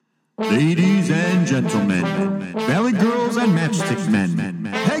Ladies and gentlemen, Valley Girls and Matchstick Men,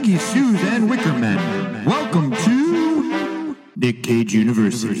 Peggy Sue's and Wicker Men, welcome to Nick Cage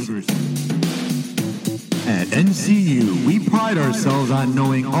University. At NCU, we pride ourselves on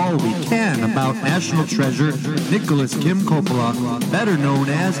knowing all we can about national treasure Nicholas Kim Coppola, better known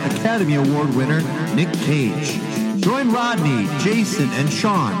as Academy Award winner Nick Cage. Join Rodney, Jason, and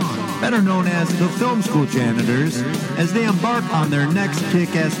Sean, better known as the Film School Janitors, as they embark on their next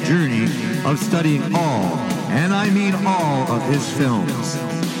kick-ass journey of studying all, and I mean all, of his films.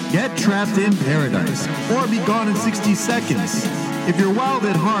 Get trapped in paradise, or be gone in 60 seconds. If you're wild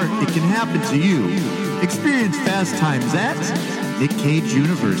at heart, it can happen to you. Experience Fast Times at Nick Cage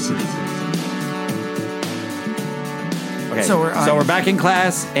University. Okay, so we're back in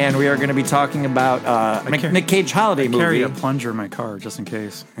class, and we are going to be talking about Nick Cage holiday movie. Carry a plunger in my car just in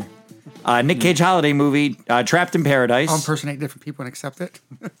case. Nick Cage holiday movie, Trapped in Paradise. I'll impersonate different people and accept it.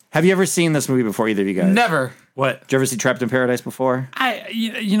 Have you ever seen this movie before, either of you guys? Never. What? Did you ever see Trapped in Paradise before?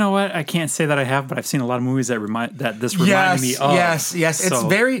 You know what? I can't say that I have, but I've seen a lot of movies that this reminded me of. Yes. It's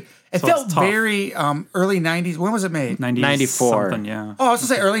very. It felt very early 90s. When was it made? 94. Something, yeah. Oh, I was going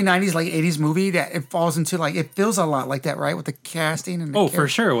to say early 90s, late 80s movie that it falls into, like, it feels a lot like that, right? With the casting and for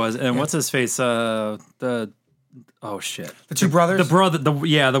sure it was. And what's his face? The two brothers?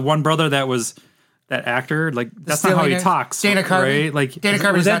 The one brother that was that actor. Like, that's not how he talks. Dana Carvey. Right? Like, Dana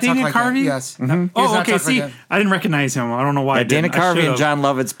Carvey. Was that Dana Carvey? Yes. Mm-hmm. Oh, okay. See, I didn't recognize him. I don't know why. Yeah, Dana Carvey and John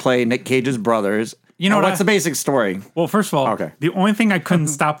Lovitz play Nick Cage's brothers. You know what's the basic story? Well, first of all, the only thing I couldn't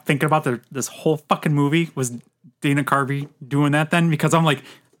stop thinking about this whole fucking movie was Dana Carvey doing that then, because I'm like,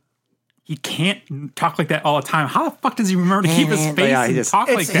 he can't talk like that all the time. How the fuck does he remember to keep his face and talk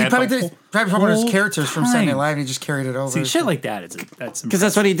like that? He probably one of his characters from Saturday Night Live, and he just carried it over. See, shit like that, that's because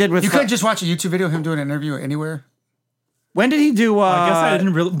that's what he did with. You couldn't just watch a YouTube video of him doing an interview anywhere. When did he do? I guess I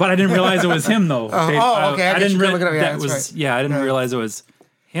didn't, but I didn't realize it was him though. Okay. I didn't look it up. Yeah, I didn't realize it was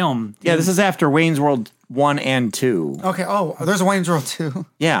him. Yeah, this is after Wayne's World 1 and 2. Okay. Oh, there's a Wayne's World 2.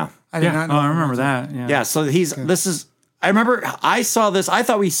 Yeah. I did not know. I remember that. Yeah. So this is. I remember I saw this. I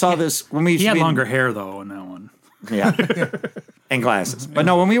thought we saw this when we. He had longer hair though in that one. Yeah. And glasses. But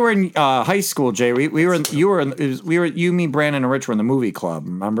no, when we were in high school, Jay, you, me, Brandon, and Rich were in the movie club.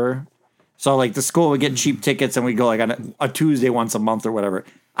 Remember? So like the school would get cheap tickets, and we'd go like on a Tuesday once a month or whatever.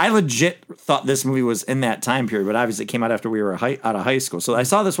 I legit thought this movie was in that time period, but obviously it came out after we were out of high school. So I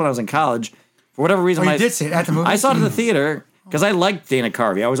saw this when I was in college. For whatever reason, you did see it at the movie? I saw it at the theater because I liked Dana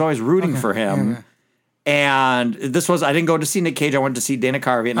Carvey. I was always rooting for him. Yeah. And I didn't go to see Nick Cage. I went to see Dana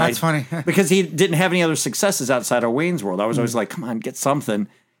Carvey. And that's funny. Because he didn't have any other successes outside of Wayne's World. I was always like, come on, get something.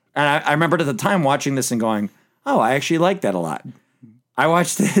 And I remembered at the time watching this and going, oh, I actually like that a lot. I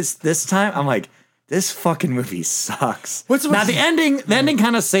watched this time. I'm like, this fucking movie sucks. Now the ending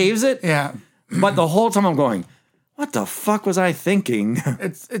kind of saves it. Yeah. But the whole time I'm going, what the fuck was I thinking?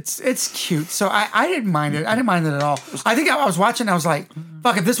 It's cute. So I didn't mind it. I didn't mind it at all. I think I was watching, I was like,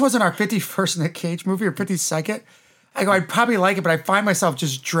 fuck, if this wasn't our 51st Nick Cage movie or 52nd, I'd probably like it, but I find myself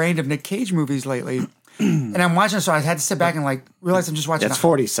just drained of Nick Cage movies lately. And I'm watching it, so I had to sit back and like realize I'm just watching That's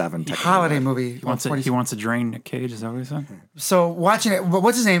 47 holiday movie. He wants to drain Nick Cage, is that what he said? So watching it,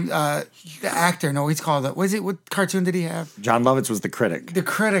 what's his name? The actor, no, he's called, what cartoon did he have? John Lovitz was the critic. The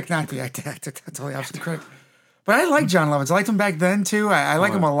critic, not the actor. That's all he was, the critic. But I like John Lovitz. I liked him back then too. I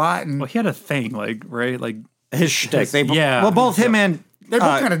like him a lot. And he had a thing, like his shtick. Both him and they're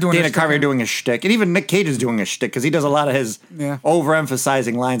both kind of doing Dana Carvey are doing a shtick, and even Nick Cage is doing a shtick because he does a lot of his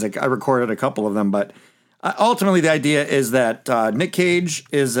overemphasizing lines. Like I recorded a couple of them, but ultimately the idea is that Nick Cage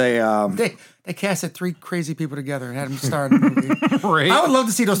is a. They casted 3 crazy people together and had them star in the movie. Right. I would love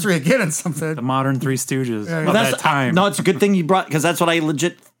to see those 3 again in something. The modern Three Stooges of that time. No, it's a good thing you brought, because that's what I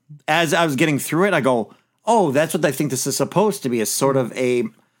legit. As I was getting through it, I go, oh, that's what I think this is supposed to be, a sort of a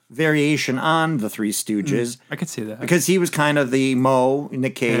variation on the Three Stooges. I could see that. Because he was kind of the Moe,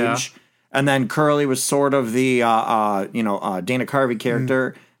 Nick Cage, and then Curly was sort of the, Dana Carvey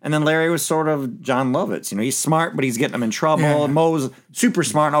character, and then Larry was sort of John Lovitz. You know, he's smart, but he's getting them in trouble. Yeah. Moe's super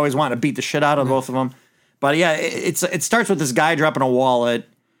smart and always wanting to beat the shit out of both of them. But yeah, it starts with this guy dropping a wallet,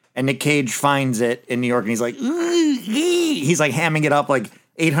 and Nick Cage finds it in New York, and he's like, ooh, he's like hamming it up like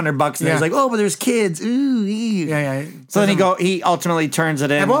 $800, and he's like, oh, but there's kids. Ooh, yeah. So then he ultimately turns it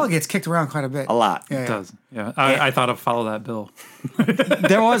in. That wallet gets kicked around quite a bit. A lot. It does. Yeah. I thought of Follow That Bill.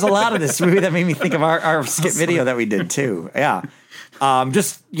 There was a lot of this movie that made me think of our skit video that we did too. Yeah. When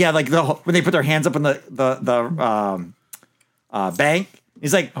they put their hands up in the bank.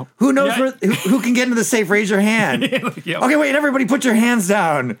 He's like, who knows who can get into the safe? Raise your hand. Yep. Okay, wait, everybody put your hands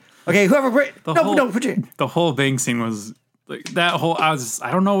down. Okay, whoever. Put your. The whole bank scene was like that whole. I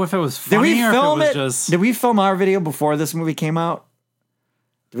don't know if it was funny or if it was just. Did we film our video before this movie came out?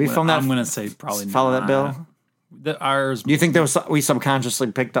 Did we film that? I'm gonna say probably follow not. that bill. Ours. Do you think we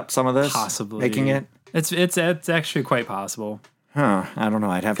subconsciously picked up some of this? Possibly making it. It's actually quite possible. Huh? I don't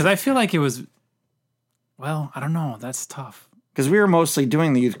know. I'd have because I feel like it was. Well, I don't know. That's tough. Because we were mostly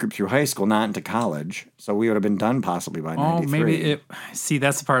doing the youth group through high school, not into college, so we would have been done possibly by 93. Oh, maybe it. See,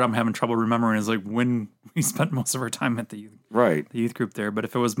 that's the part I'm having trouble remembering. Is like when we spent most of our time at the youth group there. But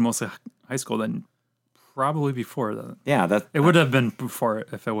if it was mostly high school, then probably before that. Yeah, it would have been before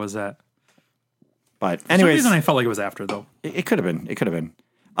if it was that. But anyways, for some reason I felt like it was after though. It could have been. It could have been.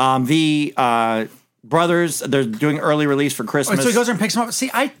 The brothers, they're doing early release for Christmas. Oh, so he goes there and picks him up.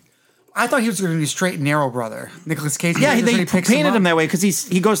 See, I thought he was going to be straight and narrow brother. Nicolas Cage. Yeah, they painted him that way because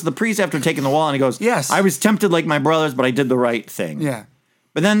he goes to the priest after taking the wall and he goes, yes, I was tempted like my brothers, but I did the right thing. Yeah.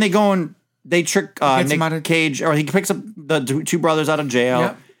 But then they go and they trick Nick Cage, or he picks up the two brothers out of jail.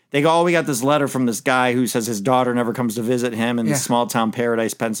 Yep. They go, we got this letter from this guy who says his daughter never comes to visit him in this small town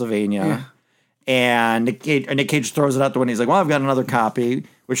Paradise, Pennsylvania. Yeah. And Nick Cage throws it out the window. He's like, well, I've got another copy,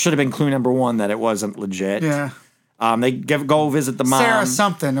 which should have been clue number one that it wasn't legit. Yeah. They go visit the mom. Sarah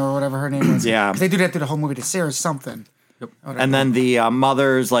something or whatever her name is. Yeah. They do that through the whole movie to Sarah something. Yep. And then the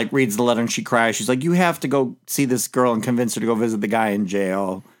mother's like reads the letter and she cries. She's like, you have to go see this girl and convince her to go visit the guy in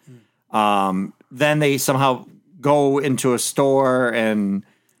jail. Then they somehow go into a store and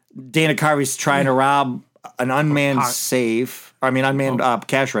Dana Carvey's trying to rob an unmanned safe. Unmanned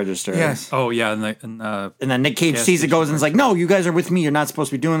cash register. Yes. Oh, yeah. And then Nick Cage sees it, goes and is like, no, you guys are with me. You're not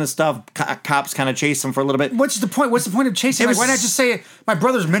supposed to be doing this stuff. Cops kind of chase him for a little bit. What's the point? What's the point of chasing? Why not just say, my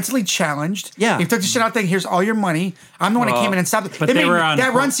brother's mentally challenged. Yeah. He took the shit out thing. Here's all your money. I'm the one that came in and stopped it. But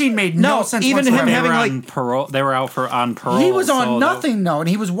that run scene made no sense even whatsoever. him having on parole. They were out on parole. He was on nothing, though, and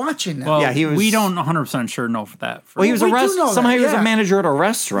he was watching that. Well, yeah, he was. We don't 100% sure know for that. Well, he was arrested. Somehow he was a manager at a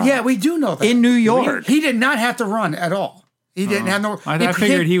restaurant. Yeah, we do know that. In New York. He did not have to run at all. He didn't have no. I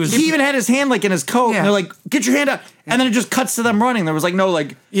figured he was. He even had his hand like in his coat. Yeah. And they're like, "Get your hand up!" And then it just cuts to them running. There was like no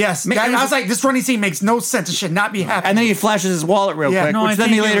like. Yes, I was like, this running scene makes no sense. It should not be happening. And then he flashes his wallet real quick, which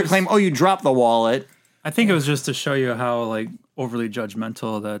then they later claim, "Oh, you dropped the wallet." I think it was just to show you how like overly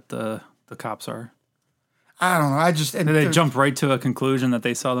judgmental that the cops are. I don't know. They jump right to a conclusion that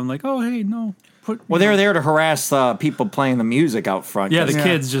they saw them like, "Oh, hey, no." Well, they were there to harass people playing the music out front. Yeah, the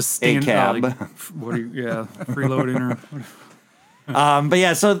kids just stand cab. Freeloading or. But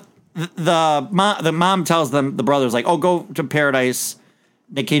yeah, so the mom tells them, the brothers, like, oh, go to Paradise.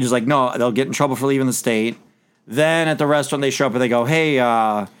 Nick Cage is like, no, they'll get in trouble for leaving the state. Then at the restaurant, they show up and they go, hey,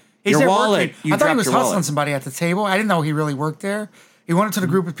 your wallet. I thought he was hustling somebody at the table. I didn't know he really worked there. He went into the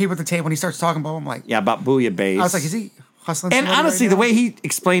group of people at the table and he starts talking about them like, yeah, about Bouillabaisse. I was like, is he hustling? And honestly, the way he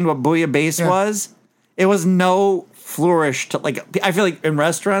explained what Bouillabaisse was, it was no flourish to like. I feel like in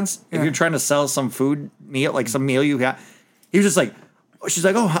restaurants, if you're trying to sell some food meal, like some meal you got. He was just like, she's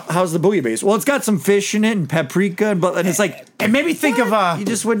like, oh, how's the bouillabaisse? Well, it's got some fish in it and paprika, and it's like, it made me think of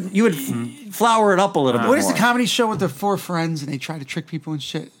you would flour it up a little bit. What is the comedy show with the four friends and they try to trick people and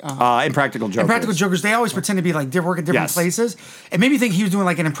shit? Impractical Jokers. Impractical Jokers. They always pretend to be like they work at different places. It made me think he was doing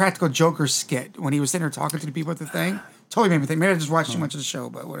like an Impractical Joker skit when he was sitting there talking to the people at the thing. Totally made me think. Maybe I just watched too much of the show,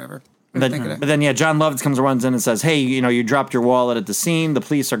 but whatever. But then, John Lovitz runs in and says, hey, you dropped your wallet at the scene. The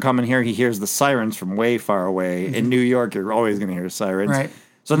police are coming here. He hears the sirens from way far away. Mm-hmm. In New York, you're always going to hear sirens. Right.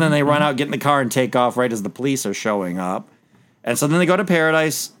 So then they run out, get in the car, and take off right as the police are showing up. And so then they go to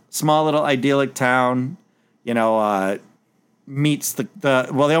Paradise, small little idyllic town, meets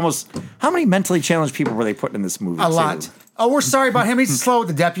how many mentally challenged people were they putting in this movie? A lot. Oh, we're sorry about him. He's slow.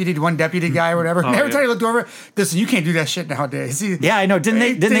 The one deputy guy or whatever. And every time he looked over, listen, you can't do that shit nowadays. Yeah, I know.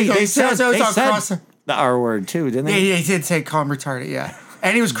 Didn't they said the R word too, didn't they? Yeah, he did say call him retarded, yeah.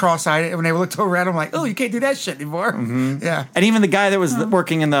 And he was cross-eyed. And when they looked over at him, like, oh, you can't do that shit anymore. Mm-hmm. Yeah. And even the guy that was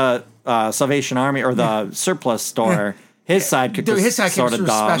working in the Salvation Army or the surplus store, his sidekick was sort of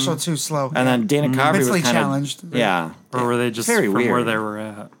dumb. Special, too slow. And then Dana Carvey was mentally challenged. Yeah. Or were they just very from weird. where they were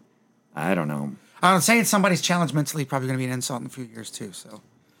at? I don't know. I'm saying somebody's challenged mentally probably going to be an insult in a few years, too. So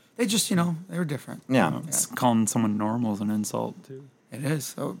they just, they were different. Yeah. Calling someone normal is an insult, too. It is.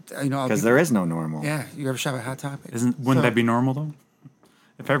 So, because there is no normal. Yeah. You ever shop at Hot Topic? Wouldn't that be normal, though?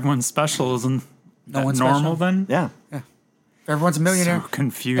 If everyone's special, isn't no one's normal special? then? Yeah. Yeah. If everyone's a millionaire. So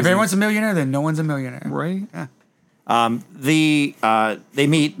confusing. If everyone's a millionaire, then no one's a millionaire. Right? Yeah. They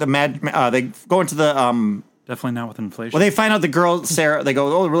meet they go into the definitely not with inflation. Well, they find out the girl Sarah. They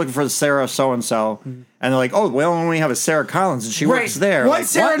go, oh, we're looking for Sarah so and so, and they're like, oh, we only have a Sarah Collins, and she works there. One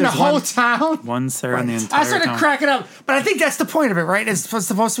Sarah in the whole town. One Sarah in the entire I started town. cracking up, but I think that's the point of it, right? It's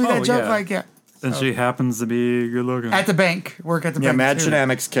supposed to be that joke, yeah. like And she happens to be good looking. At the bank, work at the Yeah, bank. Matt too.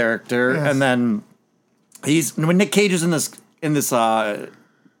 Shadamick's character, Yes. and then when Nick Cage is in this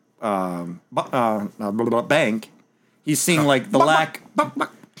bank, he's seeing like the lack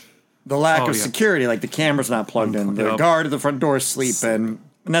Oh, of yeah. security, like the camera's not plugged in, the Yep. guard at the front door is sleeping,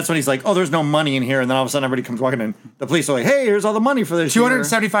 and that's when he's like, "Oh, there's no money in here," and then all of a sudden everybody comes walking in. The police are like, "Hey, here's all the money for this."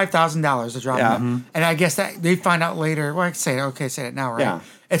 $275,000 to drop Yeah. them. And I guess that they find out later. Well, I can say it. Okay, say it now, right? Yeah.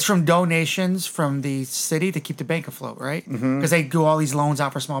 It's from donations from the city to keep the bank afloat, right? Because they do all these loans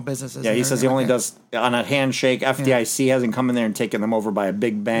out for small businesses. Yeah, and he says he everything only like that. does on a handshake. FDIC hasn't come in there and taken them over by a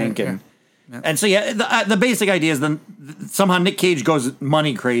big bank, Yeah, and and so the basic idea is then somehow Nick Cage goes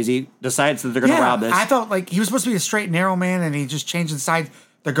money crazy, decides that they're going to rob this. I felt like he was supposed to be a straight and narrow man, and he just changed inside.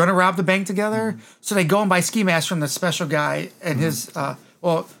 They're going to rob the bank together, so they go and buy ski masks from the special guy and his, the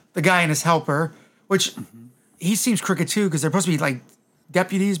guy and his helper, which he seems crooked too because they're supposed to be like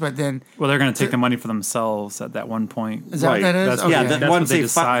deputies, but then Well, they're going to take the money for themselves at that one point. is that what that is? That's- Yeah, Okay. that That's once what they they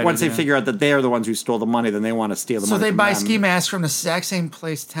decided, once they yeah. figure out that they are the ones who stole the money, then they want to steal the So money. they from buy them. ski masks from the exact same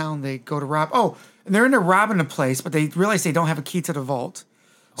place town they go to rob. Oh, and they're in there robbing the place, but they realize they don't have a key to the vault.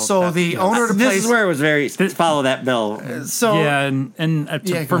 So the owner of the This place. is where it was very follow that bill. so Yeah, and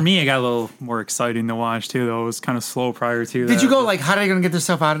Yeah, for go me, it got a little more exciting to watch too. Though it was kind of slow prior to. did that. you go like, how are they going to get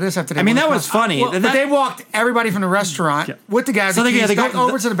themselves out of this after they? I mean, won that the was contest? funny. Well, but That- they walked everybody from the restaurant with the guy. So they go go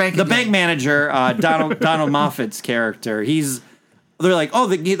over to the bank. The again. bank manager, Donald Moffat's character. They're like, oh,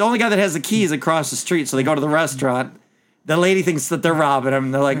 the only guy that has the key is across the street. So they go to the restaurant. The lady thinks that they're robbing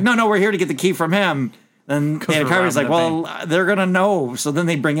him. They're like, no, we're here to get the key from him. Then Dana we're Carvey's like, robbing well, they're gonna know. So then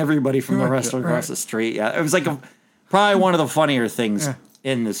they bring everybody from the restaurant across the street. Yeah, it was like probably one of the funnier things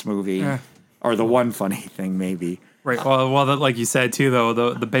in this movie, or the one funny thing maybe. Right. Well, like you said too, though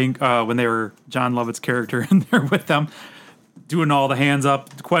the bank when they were John Lovett's character in there with them, doing all the hands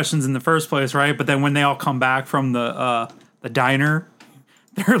up questions in the first place, right? But then when they all come back from the diner,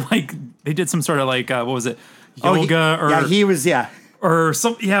 they're like they did some sort of like what was it, yoga he was or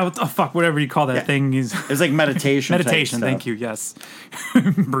some what the fuck, whatever you call that thing. He's It was like meditation. type meditation. stuff. Thank you. Yes.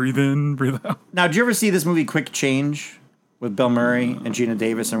 Breathe in, breathe out. Now, did you ever see this movie Quick Change with Bill Murray and Gina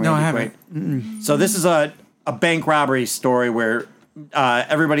Davis and No, Randy I haven't. Quaid? So this is a bank robbery story where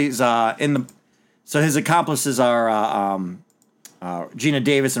everybody's in the. So his accomplices are Gina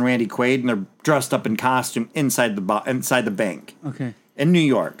Davis and Randy Quaid, and they're dressed up in costume inside the bank. Okay. In New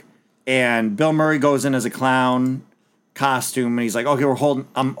York, and Bill Murray goes in as a clown costume, and he's like, "Okay, we're holding."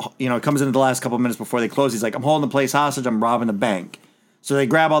 It comes into the last couple of minutes before they close. He's like, "I'm holding the place hostage. I'm robbing the bank." So they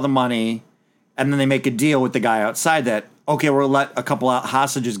grab all the money, and then they make a deal with the guy outside that, okay, we'll let a couple of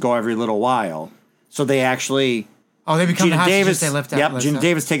hostages go every little while. So they actually. Oh, they become Gina the hostages Davis. they lift out. Yep, lift Gina up.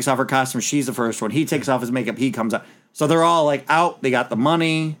 Davis takes off her costume. She's the first one. He takes off his makeup. He comes out. So they're all like out. They got the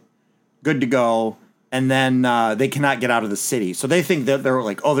money, good to go, and then they cannot get out of the city. So they think that they're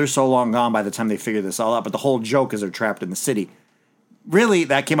like, oh, they're so long gone by the time they figure this all out. But the whole joke is they're trapped in the city. Really,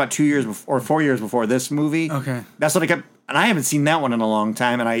 that came out 2 years before, or 4 years before this movie. Okay. That's what I kept. And I haven't seen that one in a long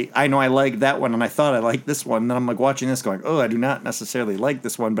time. And I know I liked that one, and I thought I liked this one. And then I'm like watching this, going, oh, I do not necessarily like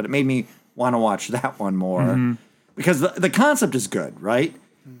this one, but it made me want to watch that one more because the concept is good, right?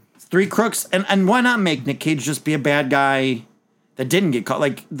 It's three crooks, and why not make Nick Cage just be a bad guy that didn't get caught?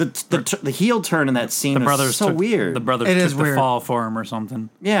 Like the heel turn in that scene The is brothers so took, weird. The brothers It took is the weird. fall for him or something.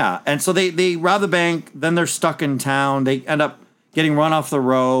 Yeah, and so they rob the bank, then they're stuck in town. They end up getting run off the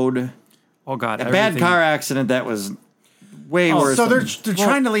road. Oh God! A bad car accident that was way worse. So than- they're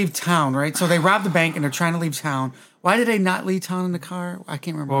trying to leave town, right? So they rob the bank and they're trying to leave town. Why did they not leave town in the car? I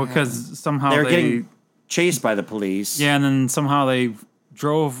can't remember. Well, what happened. because somehow they were they getting chased by the police. yeah, and then somehow they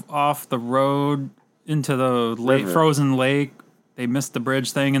drove off the road into the lake, River. frozen lake. They missed the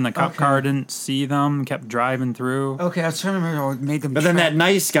bridge thing, and the cop Okay. car didn't see them. Kept driving through. Okay, I was trying to remember what made them. But then trap. that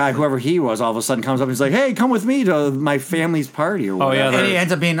nice guy, whoever he was, all of a sudden comes up and he's like, "Hey, come with me to my family's party or whatever." yeah, and he the-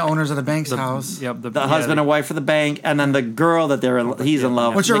 ends up being the owners of the bank's house. Yep, the husband and wife of the bank, and then the girl that he's in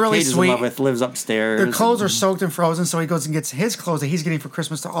love, Which are Nick really Cage is sweet. in love with, lives upstairs. Their clothes are soaked and frozen, so he goes and gets his clothes that he's getting for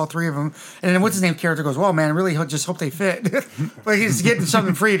Christmas to all three of them. And then what's his name character goes, "Well, man, really just hope they fit." But he's getting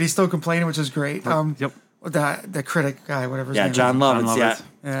something free, and he's still complaining, which is great. Yep. The critic guy, whatever his Yeah, name John is. Lovitz. John Yeah, Lovitz.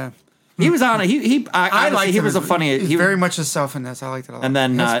 Yeah, he was on it. I liked he him was a as- funny. He's He very much himself in this. I liked it a lot. and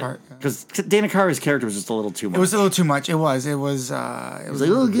then His part, yeah. because Dana Carvey's character was just a little too much. It was a little too much. It was. It was like,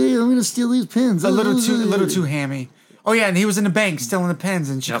 okay, I'm gonna steal these pins. a little too hammy. Oh yeah, and he was in the bank stealing the pens,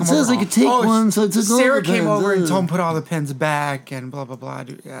 and she come Says over. I could take one, so I took all Sarah the came pens. over and told him put all the pens back, and blah blah blah.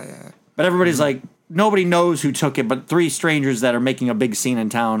 Yeah. But everybody's like, nobody knows who took it, but three strangers that are making a big scene in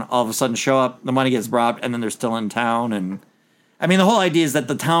town all of a sudden show up, the money gets robbed, and then they're still in town. And I mean, the whole idea is that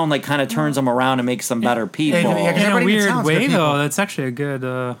the town like kind of turns them around and makes them better people. Yeah, 'cause In a everybody in weird town's good way, people. though, that's actually a good.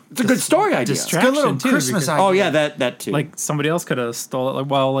 It's a good story idea. distraction Good little too, Christmas because- idea. Oh yeah, that too. Like somebody else could have stole it. Like,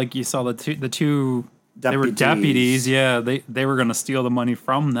 well, like you saw the two. They were Deputies. deputies. Yeah, they were gonna steal the money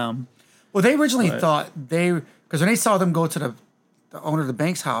from them. Well, they originally thought because when they saw them go to the owner of the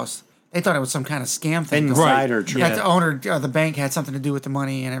bank's house, they thought it was some kind of scam thing. Insider Right. trick. That the owner of the bank had something to do with the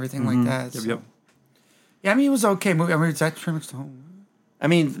money and everything like that. So. Yep. Yeah, I mean, it was okay movie. I mean, that's pretty much the whole. I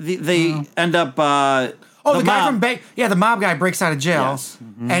mean, they end up. Oh, the guy mob- from bank. Yeah, the mob guy breaks out of jail, Yes.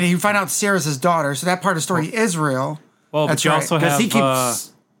 and you find out Sarah's his daughter. So that part of the story is real. Well, That's but you right. also 'Cause have. he keeps-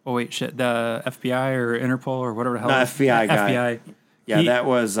 Oh wait, shit! The FBI or Interpol or whatever the hell. No, FBI guy. FBI. Yeah, He- that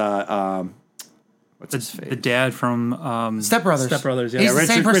was what's his face? The dad from Step Brothers. Step Brothers. Yeah. He's the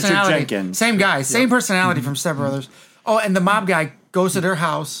same Richard personality. Jenkins. Same guy. Same personality from Step Brothers. Oh, and the mob guy goes to their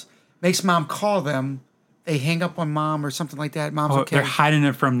house, makes mom call them. They hang up on mom or something like that. Mom's Oh, okay. they're hiding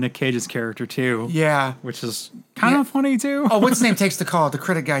it from Nick Cage's character too. Yeah. Which is kind of funny too. Oh, what's his name takes the call? The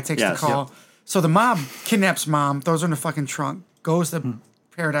critic guy takes Yes, the call. So the mob kidnaps mom, throws her in the fucking trunk, goes to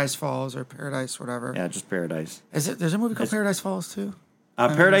Paradise Falls or Paradise, whatever. Yeah, just Paradise. Is it? There's a movie called Paradise Falls too.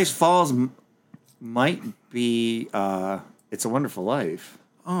 Paradise Falls might be It's a Wonderful Life.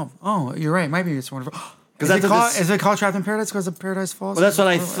 Oh, you're right. Maybe it's wonderful. Is that's it what called? this- Is it called Trapped in Paradise because of Paradise Falls? Well, that's what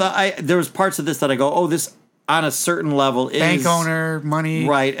I thought. There was parts of this that I go, oh, this on a certain level is Bank owner, money,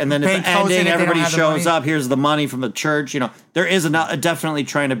 right, and then at bank the closing ending, if they don't everybody have the shows money. up. Here's the money from the church. You know, there is definitely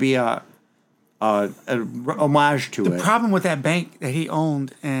trying to be a homage to The it. problem with that bank that he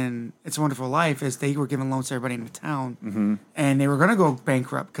owned in It's a Wonderful Life is they were giving loans to everybody in the town, and they were going to go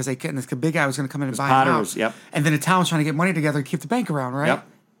bankrupt because they couldn't. This big guy was going to come in and buy Potter them out. was- yep. And then the town was trying to get money together to keep the bank around, right? Yep.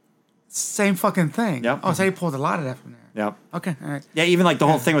 Same fucking thing. Yep. Oh, so he pulled a lot of that from there. Yep. Okay, all right. Yeah, even like the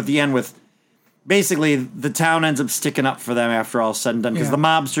whole thing with the end with basically the town ends up sticking up for them after all said and done because Yeah. the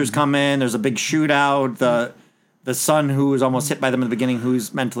mobsters come in. There's a big shootout. The son who was almost hit by them in the beginning,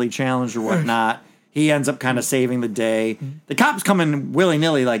 who's mentally challenged or whatnot, he ends up kind of saving the day. The cops come in willy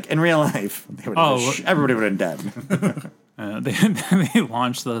nilly, like in real life. Everybody would have been dead. They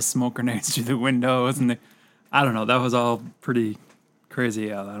launched the smoke grenades through the windows, and I don't know. That was all pretty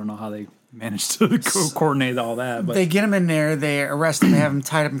crazy. I don't know how they managed to coordinate all that. But They get him in there. They arrest him. They have him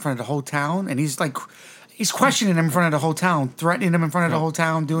tied up in front of the whole town, and he's questioning him in front of the whole town, threatening him in front of the whole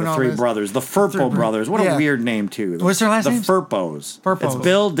town, doing The all three this. brothers, the Furpo brothers. What Yeah. a weird name too. What's their last names? The Furpos. Furpos. It's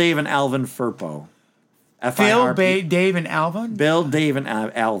Bill, Dave, and Alvin Furpo. Bill, F-I-R-P. Dave, and Alvin. Bill, Dave, and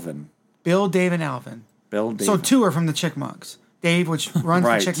Alvin. Bill, Dave, and Alvin. Bill, Dave. So two are from the Chickmunks. Dave, which runs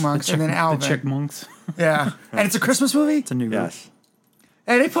Right. the Chickmunks, and then the Alvin. Chickmunks. Yeah, and it's a Christmas movie. It's a new group. Yes.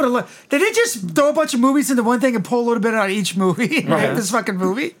 And they put did they just throw a bunch of movies into one thing and pull a little bit out of each movie? And make this fucking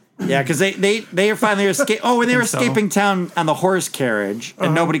movie. Yeah, because they are finally escaping. Oh, and they were so. escaping town on the horse carriage,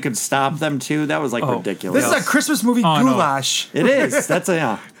 and nobody could stop them too. That was like ridiculous. This is a Christmas movie no. goulash. It is. That's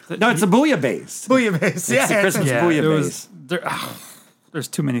a no. It's a booyah-based. Bouillabaisse. Yeah, It's a Christmas Yeah, booyah-based. there's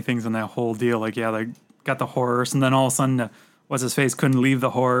too many things in that whole deal. Like, yeah, they got the horse, and then all of a sudden, what's his face couldn't leave the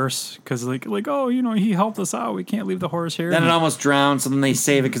horse because like oh, he helped us out. We can't leave the horse here. Then it almost drowned, so then they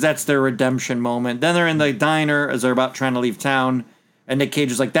save it because that's their redemption moment. Then they're in the diner as they're about trying to leave town, and Nick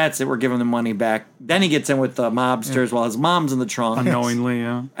Cage is like, "That's it, we're giving the money back." Then he gets in with the mobsters while his mom's in the trunk. Unknowingly,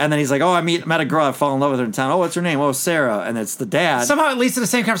 yeah. And then he's like, "Oh, I met a girl. I fall in love with her in town. Oh, what's her name? Oh, Sarah." And it's the dad. Somehow it leads to the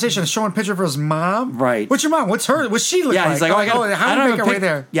same conversation. Showing a picture of his mom. Right. What's your mom? What's she look Yeah, like? he's like, how I do don't you have make a her way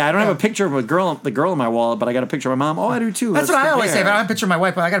there? Yeah, I don't have a picture of the girl in my wallet, but I got a picture of my mom. Oh, I do too. That's what I always say. If I compare. don't have a picture of my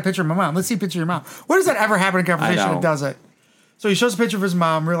wife, but I got a picture of my mom. Let's see a picture of your mom. Where does that ever happen in conversation? I know. It doesn't. So he shows a picture of his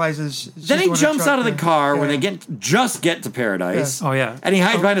mom, realizes. she's Then he doing a jumps truck out of the thing. car when Yeah. they just get to Paradise. Yeah. Oh, yeah. And he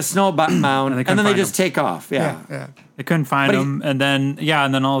hides behind a snow mound, and couldn't then they find just him. take off. Yeah. Yeah. They couldn't find But he- him, and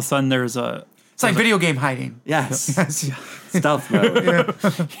then all of a sudden there's a It's like video game hiding. Yes. Yes. Stealth mode.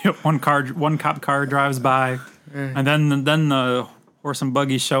 one cop car drives by, and then the horse and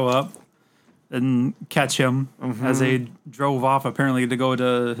buggy show up and catch him as they drove off apparently to go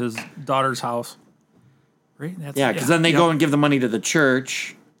to his daughter's house. Right? That's, Yeah, because then they go and give the money to the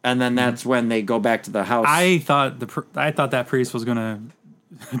church, and then that's when they go back to the house. I thought that priest was gonna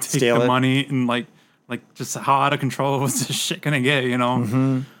take Steal the it? money and like just how out of control was this shit gonna get,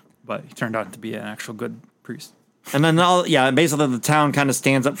 But he turned out to be an actual good priest. And then basically the town kind of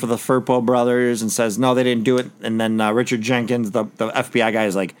stands up for the Furpo brothers and says, no, they didn't do it. And then Richard Jenkins, the FBI guy,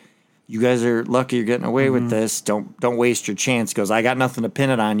 is like, you guys are lucky you're getting away with this. Don't waste your chance. He goes, I got nothing to pin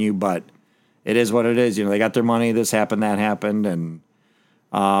it on you, but it is what it is. They got their money. This happened, that happened. And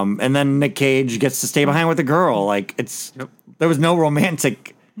then Nick Cage gets to stay behind with the girl. Like there was no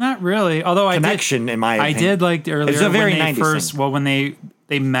romantic Not really. Although connection, in my opinion. I did like earlier. It's a very when they 90s first. thing. Well, when they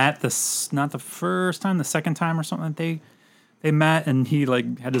met not the first time, the second time or something. They met, and he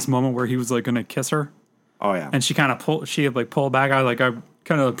like had this moment where he was like gonna kiss her, Oh yeah. and she kind of pulled back. I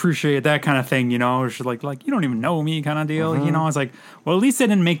kind of appreciate that kind of thing, you know. She's like you don't even know me kind of deal, you know. I was like, well, at least they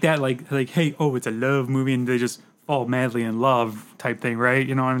didn't make that like hey, oh, it's a love movie, and they just fall madly in love type thing, right?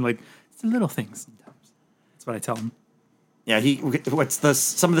 You know, I mean, like it's the little things sometimes. That's what I tell them. Yeah,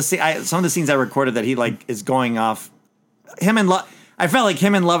 some of the scenes I recorded that he like is going off. I felt like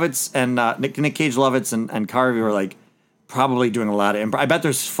him and Lovitz and Nick Cage, Lovitz and Carvey were like probably doing a lot of improv. I bet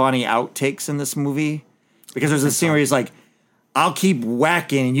there's funny outtakes in this movie because there's a scene where he's like, "I'll keep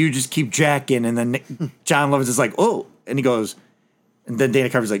whacking and you just keep jacking," and then John Lovitz is like, "Oh," and he goes, and then Dana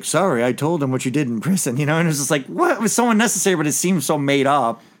Carvey's like, "Sorry, I told him what you did in prison," you know, and it's just like, what? It was so unnecessary, but it seems so made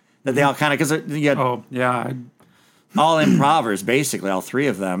up that they all kind of because you had Oh yeah, all improvers, basically, all three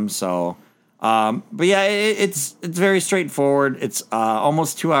of them. So, but yeah, it's very straightforward. It's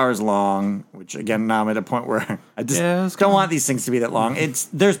almost 2 hours long, which again, now I'm at a point where I just don't want these things to be that long.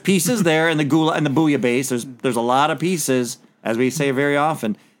 There's pieces there in the Gula and the Booyah base. There's a lot of pieces, as we say very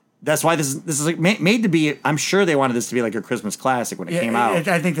often. That's why this is like made to be. I'm sure they wanted this to be like a Christmas classic when it came out.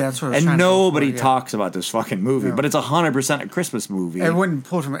 I think that's what. It was and trying nobody to go for, talks about this fucking movie, but it's 100% a Christmas movie. It wouldn't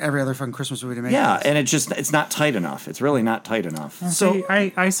pull from every other fucking Christmas movie to make. Yeah, this. and it's not tight enough. It's really not tight enough. so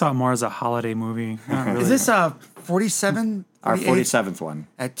I saw it more as a holiday movie. Not really. Is this 47? Our 48? 47th one,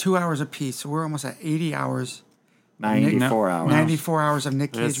 At 2 hours apiece, so we're almost at 80 hours. 94 hours. 94 hours of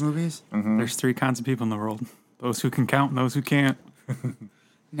Nick Cage movies. There's three kinds of people in the world: those who can count and those who can't.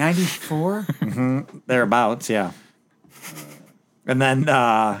 94. Thereabouts, yeah. And then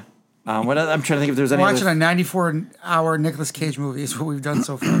what else? I'm trying to think if there's any. Watching other... a 94-hour Nicolas Cage movie is what we've done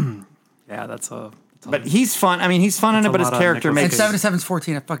so far. Yeah, that's a. But he's fun. I mean, he's fun in it, a but his lot of character Nicolas makes And 77's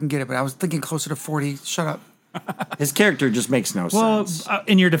 14. I fucking get it, but I was thinking closer to 40. Shut up. his character just makes no Well, sense.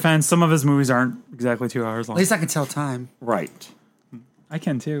 in your defense, some of his movies aren't exactly 2 hours long. At least I can tell time. Right. I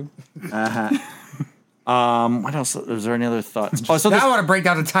can too. What else? Is there any other thoughts? Oh, so Now this, I want to break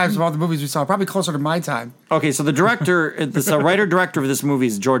down the times of all the movies we saw. Probably closer to my time. okay. So the director, the writer-director of this movie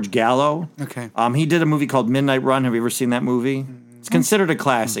is George Gallo. Okay. He did a movie called Midnight Run. Have you ever seen that movie? It's considered a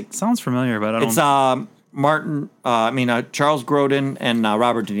classic. Sounds familiar, but I don't. It's Charles Grodin and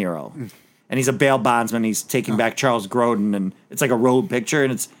Robert De Niro, and he's a bail bondsman. He's taking back Charles Grodin, and it's like a road picture,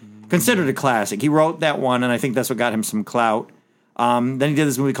 and it's considered a classic. He wrote that one, and I think that's what got him some clout. Then he did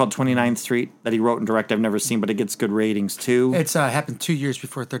this movie called 29th Street that he wrote and directed. I've never seen, but it gets good ratings too. It's happened 2 years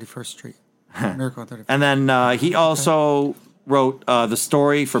before 31st Street. Miracle on 31st. And then he also wrote The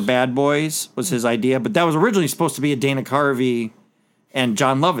Story for Bad Boys was his idea, but that was originally supposed to be a Dana Carvey and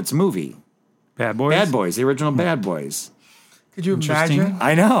John Lovitz movie. Bad Boys. Bad Boys, the original Bad Boys. Could you Interesting. imagine?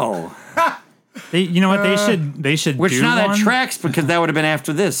 I know. You know what? They should. Which do now that one. tracks because that would have been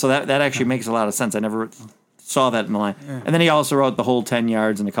after this, so that actually makes a lot of sense. I never saw that in the line. And then he also wrote The Whole 10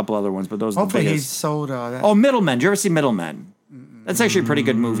 Yards and a couple other ones, but those are the Hopefully he biggest. sold that. Oh, Middlemen. Did you ever see Middlemen? That's actually a pretty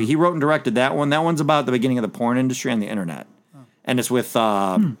good movie. He wrote and directed that one. That one's about the beginning of the porn industry on the internet. And it's with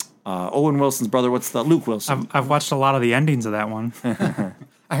Owen Wilson's brother. Luke Wilson. I've watched a lot of the endings of that one.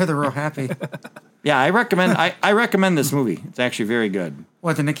 I heard they're real happy. Yeah, I recommend this movie. It's actually very good.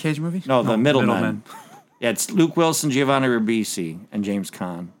 What, the Nick Cage movie? No, The Middlemen. Middlemen. Yeah, it's Luke Wilson, Giovanni Ribisi, and James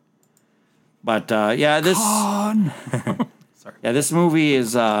Caan. But this this movie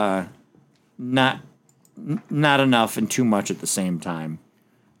is not enough and too much at the same time.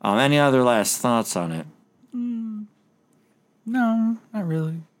 Any other last thoughts on it? No, not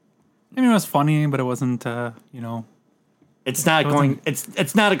really. I mean, it was funny, but it wasn't. It's not going.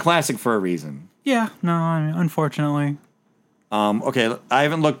 It's not a classic for a reason. Yeah, no. I mean, unfortunately, Okay, I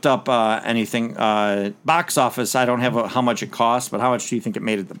haven't looked up anything. Box office. I don't have how much it costs, but how much do you think it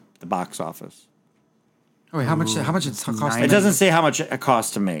made at the box office? Oh, wait, how much it cost? Nine- It doesn't say how much it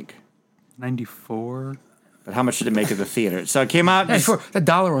costs to make, 94. but how much did it make at the theater? So it came out. The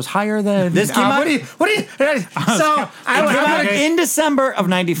dollar was higher than This came out- What do you? So It came out in December of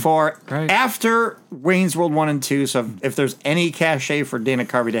 '94, Right. after Wayne's World 1 and 2. So if there's any cachet for Dana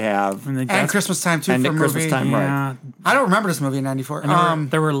Carvey to have, and Christmas time too And for a at Christmas movie. time, right. Yeah, I don't remember this movie in '94.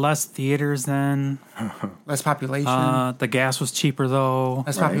 there were less theaters then. Less population. The gas was cheaper though.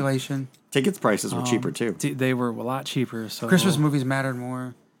 Less population. tickets prices were cheaper too. They were a lot cheaper. So Christmas movies mattered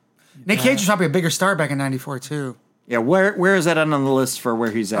more. Nick Cage was probably a bigger star back in '94 too. Yeah, where is that on the list for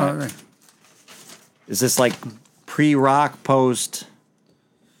where he's at? Oh, right. Is this like pre-rock, post?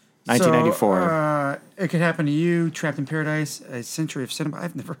 1994. It Could Happen to You, Trapped in Paradise, A Century of Cinema.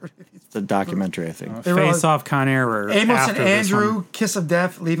 I've never heard of these. It's a documentary, I think. They were Face Off, Con Air, or Amos and after this Andrew, one. Kiss of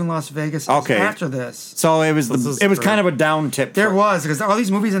Death, Leaving Las Vegas. Okay. After this. So it was is it was for- kind of a down tip. There was, because all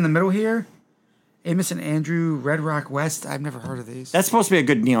these movies in the middle here, Amos and Andrew, Red Rock West, I've never heard of these. That's supposed to be a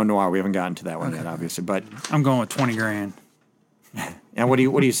good neo-noir. We haven't gotten to that one yet, obviously. But I'm going with 20 grand. and what do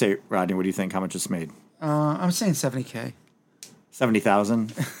you say, Rodney? What do you think? How much it's made? I'm saying 70K.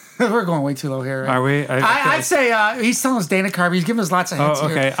 70,000. We're going way too low here. Right? Are we? I'd say he's telling us Dana Carvey. He's giving us lots of hints Oh,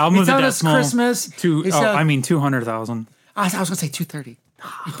 here. okay. I'll He's move the telling us decimal. Christmas. He's telling- 200,000. I was going to say 230.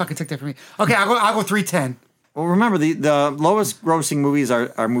 You fucking took that from me. Okay, I'll go 310. Well, remember the lowest grossing movies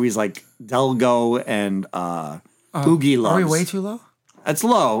are movies like Delgo and Oogie Loves. Are we way too low? It's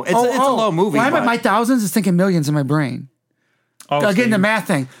low. It's a low movie. Well, I'm at but- my thousands is thinking millions in my brain. Oh, Getting the math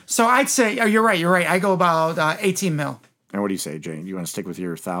thing. So I'd say, oh, you're right. I go about 18 mil. And what do you say, Jane? You want to stick with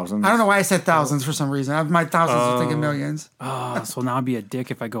your thousands? I don't know why I said thousands for some reason. My thousands are thinking millions. Oh, so now I'd be a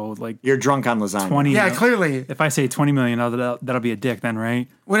dick if I go like You're drunk on lasagna. 20. Yeah, clearly. If I say 20 million, that'll be a dick then, right?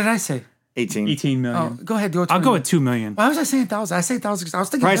 What did I say? 18. 18 Oh, million. go ahead. I'll go with 2 million. Why was I saying thousand? I say thousand because I was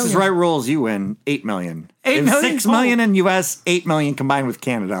thinking Price is millions. Right rules. You win 8 million. 8 It was million? 6 million in U.S. 8 million combined with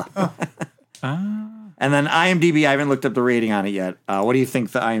Canada. And then IMDb. I haven't looked up the rating on it yet. What do you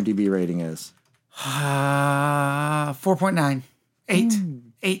think the IMDb rating is? 4.9.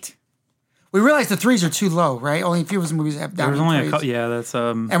 8. We realized the threes are too low, right? Only a few of his movies have down. There's only a threes. couple. Yeah, that's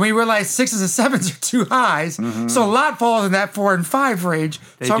And we realized sixes and sevens are too highs. So a lot falls in that 4 and 5 range.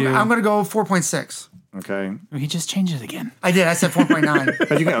 So do. I'm going to go 4.6. Okay. he just changed it again. I did. I said 4.9.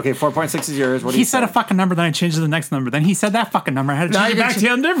 But you got, okay, 4.6 is yours. What do He you said say? a fucking number, then I changed it to the next number. Then he said that fucking number. I had to change it back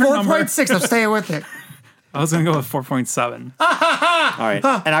to a different number. 4.6. I'm staying with it. I was gonna go with 4.7. All right.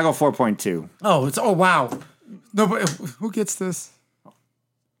 And I'll go 4.2. Oh wow. No, but who gets this?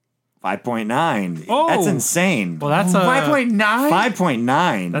 5.9. Oh. That's insane. Well, that's 5.9.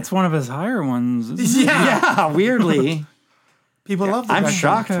 5.9. That's one of his higher ones. isn't it? Yeah, weirdly. People love the I'm Red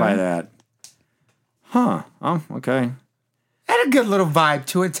shocked Okay. by that. Huh. Oh, okay. Had a good little vibe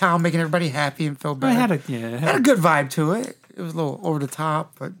to it. Town making everybody happy and feel I better. had Had a good vibe to it. It was a little over the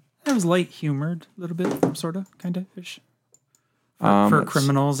top, but it was light humored, a little bit, sort of, kind of ish. For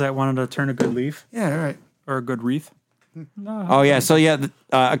criminals that wanted to turn a good leaf yeah, all right. or a good wreath. Oh, yeah. So, yeah,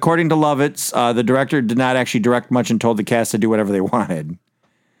 according to Lovitz, the director did not actually direct much and told the cast to do whatever they wanted.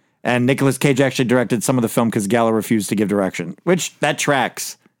 And Nicolas Cage actually directed some of the film because Gallo refused to give direction, which that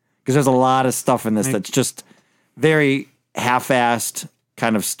tracks because there's a lot of stuff in this that's just very half-assed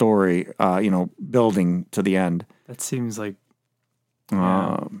kind of story, building to the end. That seems like.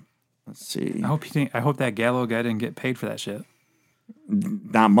 Let's see. I hope that Gallo guy didn't get paid for that shit.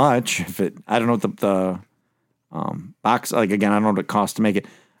 Not much. I don't know what the box, like, again, I don't know what it costs to make it.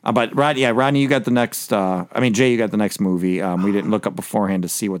 But Rodney, you got the next, Jay, you got the next movie. We didn't look up beforehand to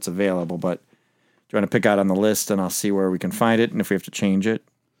see what's available, but do you want to pick out on the list and I'll see where we can find it and if we have to change it?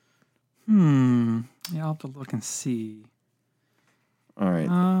 Yeah, I'll have to look and see. All right.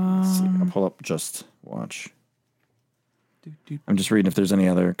 Let's see. I'll pull up Just Watch. I'm just reading if there's any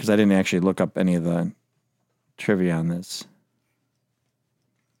other, because I didn't actually look up any of the trivia on this.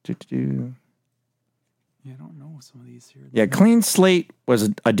 Yeah, I don't know some of these here. Yeah, Clean Slate was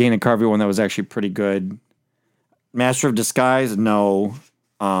a Dana Carvey one that was actually pretty good. Master of Disguise, no.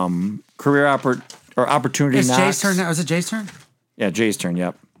 Career Opportunity It's Knocks. Jay's turn now. Is it Jay's turn? Yeah, Jay's turn,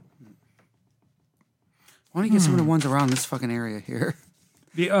 yep. Why don't you get some of the ones around this fucking area here?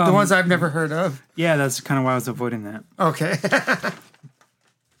 The The ones I've never heard of. Yeah, that's kind of why I was avoiding that. Okay.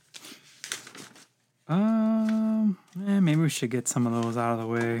 Maybe we should get some of those out of the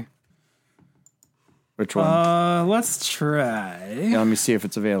way. Which one? Let's try. Yeah, let me see if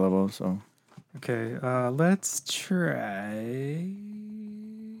it's available. So, Okay, let's try.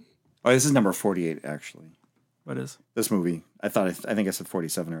 oh, this is number 48 actually. What is? This movie. I think I said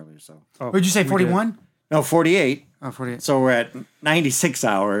 47 earlier. So, Would you say 41? no, 48. Oh, 48. So we're at 96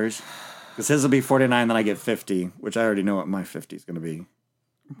 hours. Because his will be 49, then I get 50, which I already know what my 50 is going to be. Do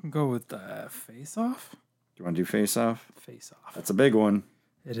We can go with Face Off. you want to do Face Off? Face Off. That's a big one.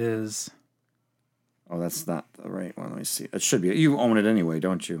 It is. Oh, that's not the right one. Let me see. It should be. You own it anyway,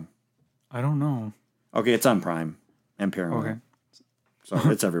 don't you? I don't know. Okay, it's on Prime and Paramount. Okay. So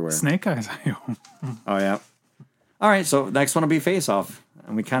it's everywhere. Snake Eyes. I own. Oh, yeah. All right, so next one will be Face Off.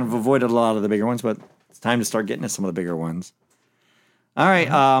 And we kind of avoided a lot of the bigger ones, but it's time to start getting to some of the bigger ones. All right,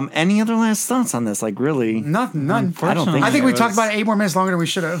 any other last thoughts on this? Like, really? Nothing. None. I don't think I think so. we talked about it 8 more minutes longer than we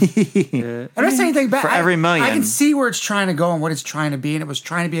should have. Yeah. I don't say anything bad. For every million. I can see where it's trying to go and what it's trying to be, and it was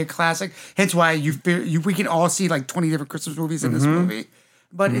trying to be a classic. Hence why we can all see like 20 different Christmas movies in this movie.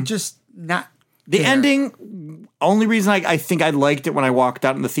 but it just not The there. ending, only reason I think I liked it when I walked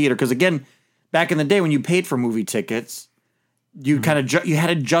out in the theater, because again, back in the day when you paid for movie tickets, you kind of you had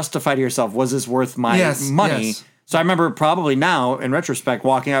to justify to yourself, was this worth my money? Yes. So I remember probably now, in retrospect,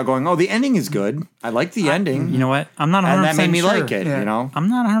 walking out going, oh, the ending is good. I like the ending. You know what? I'm not 100% and that made me sure. like it, you know? I'm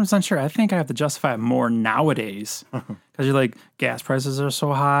not 100% sure. I think I have to justify it more nowadays. Because you're like, gas prices are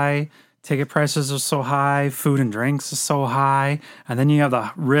so high, ticket prices are so high, food and drinks is so high. And then you have the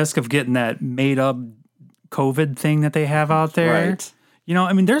risk of getting that made up COVID thing that they have out there. Right. You know,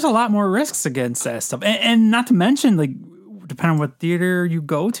 I mean, there's a lot more risks against that stuff. And not to mention, like, depending on what theater you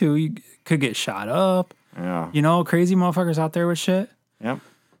go to, you could get shot up. Yeah. You know, crazy motherfuckers out there with shit. Yep.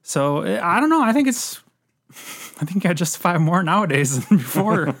 So I don't know. I think I justify it more nowadays than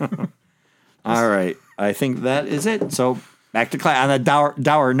before. All right. I think that is it. So back to class on a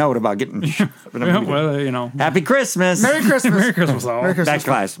dour note about getting Well, you know, Happy Christmas. Merry Christmas. Merry Christmas all. Merry Christmas. Back to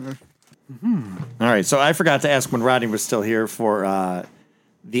class. All right. So I forgot to ask when Rodney was still here for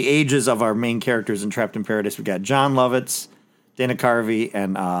the ages of our main characters in Trapped in Paradise. We got John Lovitz, Dana Carvey,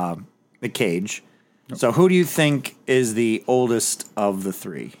 and Nick Cage. So who do you think is the oldest of the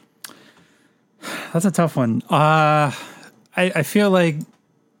three? That's a tough one. I feel like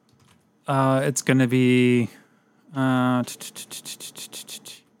it's gonna be.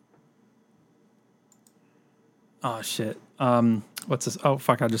 Oh shit. What's this? Oh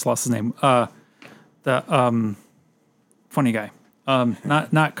fuck! I just lost his name. The funny guy.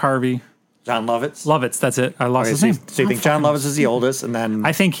 Not Carvey. John Lovitz? Lovitz. That's it. I lost Okay, his so, name. so you think John Lovitz is the oldest, and then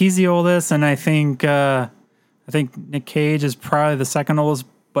I think he's the oldest, and I think Nick Cage is probably the second oldest,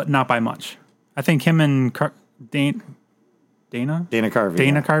 but not by much. I think him and Dana Carvey.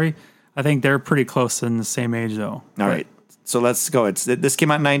 yeah. Carvey. I think they're pretty close in the same age, though. All right. So let's go. This came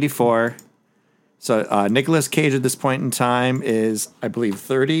out in 94. So Nicolas Cage at this point in time is, I believe,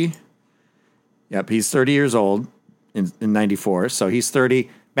 30. Yep, he's 30 years old in 94. So he's 30.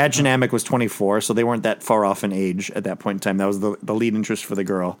 Matt Janamick was 24, so they weren't that far off in age at that point in time. That was the lead interest for the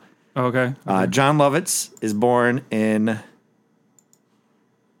girl. Okay. John Lovitz is born in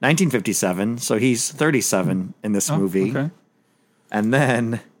 1957, so he's 37 in this movie. Okay. And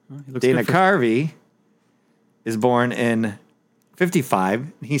then He looks Dana good for- Carvey is born in 55.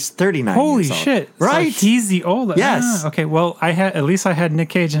 He's 39 Holy years old. shit! Right? So he's the oldest. Yes. Ah, okay. Well, at least I had Nick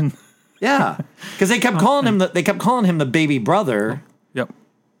Cage and. Yeah. Because they kept calling him the baby brother. Yep.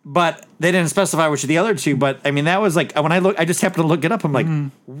 But they didn't specify which of the other two. But I mean, that was like when I just happened to look it up. I'm like,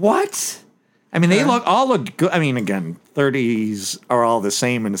 what? I mean, they all look good. I mean, again, 30s are all the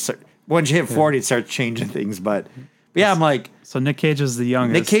same. And once you hit 40, it starts changing things. But yeah, I'm like, So Nick Cage is the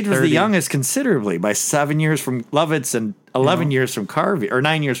youngest. Nick Cage was 30. the youngest considerably by 7 years from Lovitz and 11 years from Carvey, or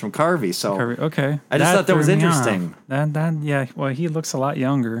 9 years from Carvey. So Okay. I just thought that was threw me interesting. off. That yeah. Well, he looks a lot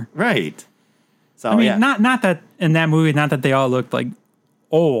younger. right. So I mean, yeah. not that in that movie, not that they all looked like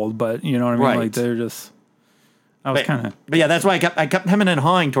old, but you know what I mean. Right. Like they're just. I was kind of. But yeah, that's why I kept hemming and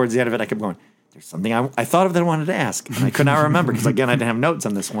hawing towards the end of it. I kept going, there's something I thought of that I wanted to ask. And I could not remember because, again, I didn't have notes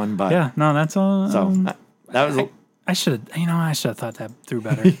on this one. But Yeah. No, that's all. so that was I should. I should have thought that through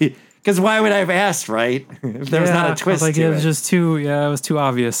better. because why would I have asked, right? If there was not a twist Like to it it. was just too. Yeah, it was too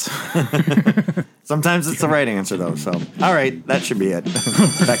obvious. Sometimes it's the right answer, though. So, all right, that should be it.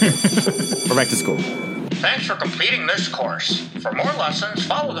 We're back to school. Thanks for completing this course. For more lessons,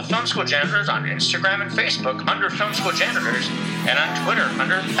 follow the Film School Janitors on Instagram and Facebook under Film School Janitors and on Twitter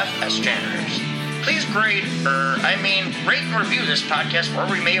under FS Janitors. Please rate and review this podcast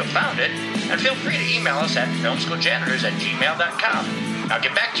wherever you may have found it, and feel free to email us at filmschooljanitors@gmail.com. Now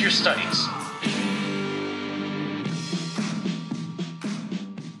get back to your studies.